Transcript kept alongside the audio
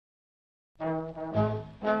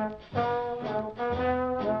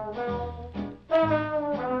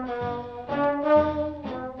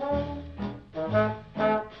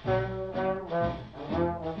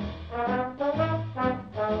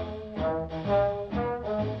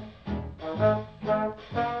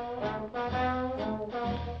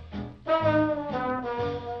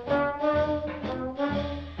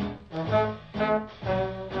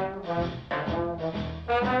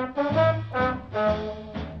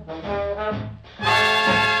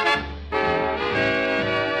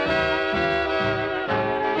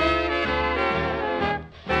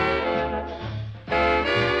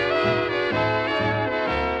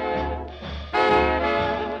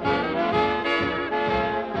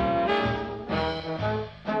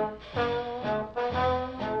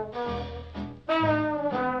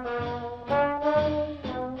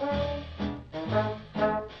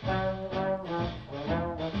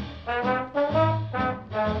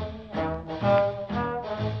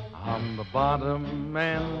bottom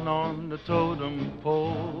man on the totem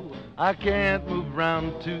pole. I can't move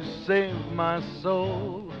round to save my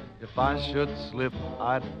soul. If I should slip,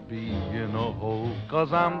 I'd be in a hole.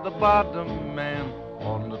 'Cause I'm the bottom man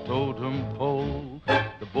on the totem pole.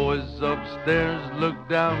 The boys upstairs look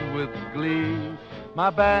down with glee. My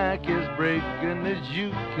back is breaking, as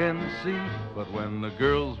you can see. But when the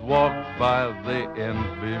girls walk by, they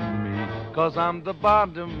envy me. 'Cause I'm the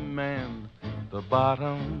bottom man, the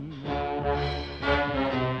bottom.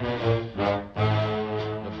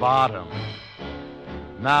 The bottom.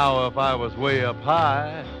 Now if I was way up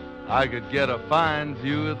high, I could get a fine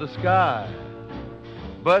view of the sky.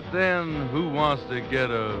 But then who wants to get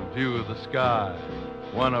a view of the sky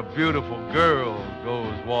when a beautiful girl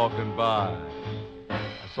goes walking by?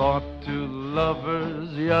 I saw two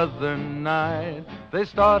lovers the other night. They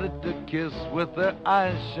started to kiss with their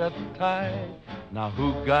eyes shut tight. Now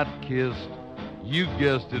who got kissed? You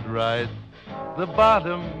guessed it right. The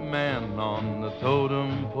bottom man on the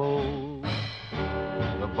totem pole.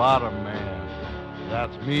 The bottom man,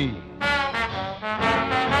 that's me.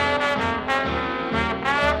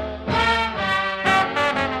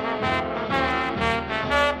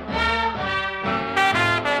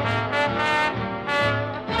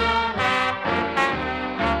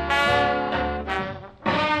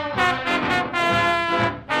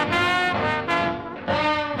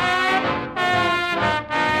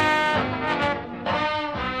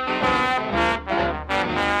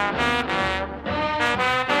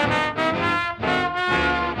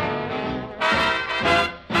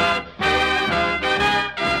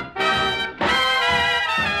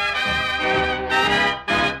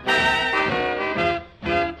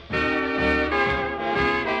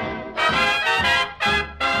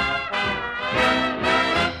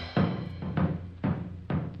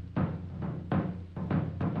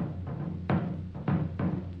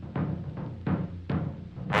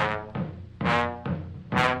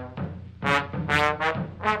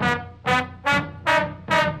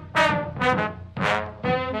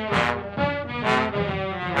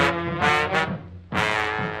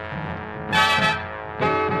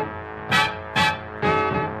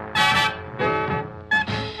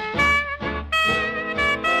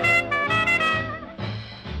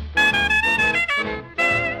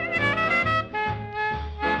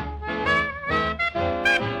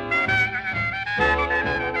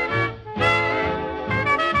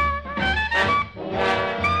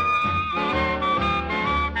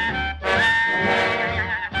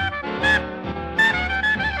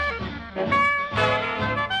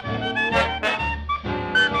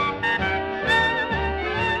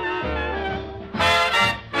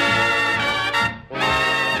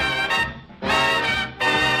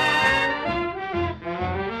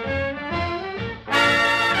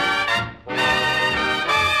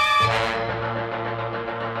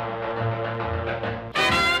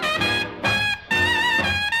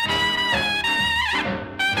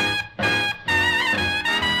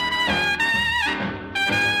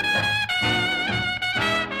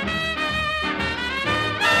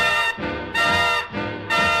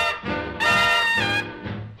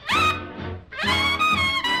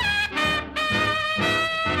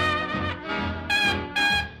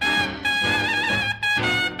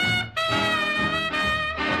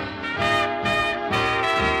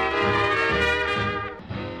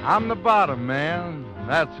 I'm the bottom man,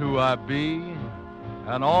 that's who I be,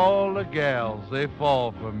 and all the gals, they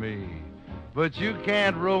fall for me. But you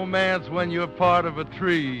can't romance when you're part of a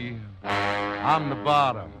tree. I'm the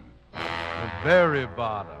bottom, the very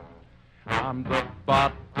bottom. I'm the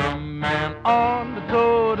bottom man on the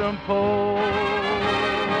totem pole.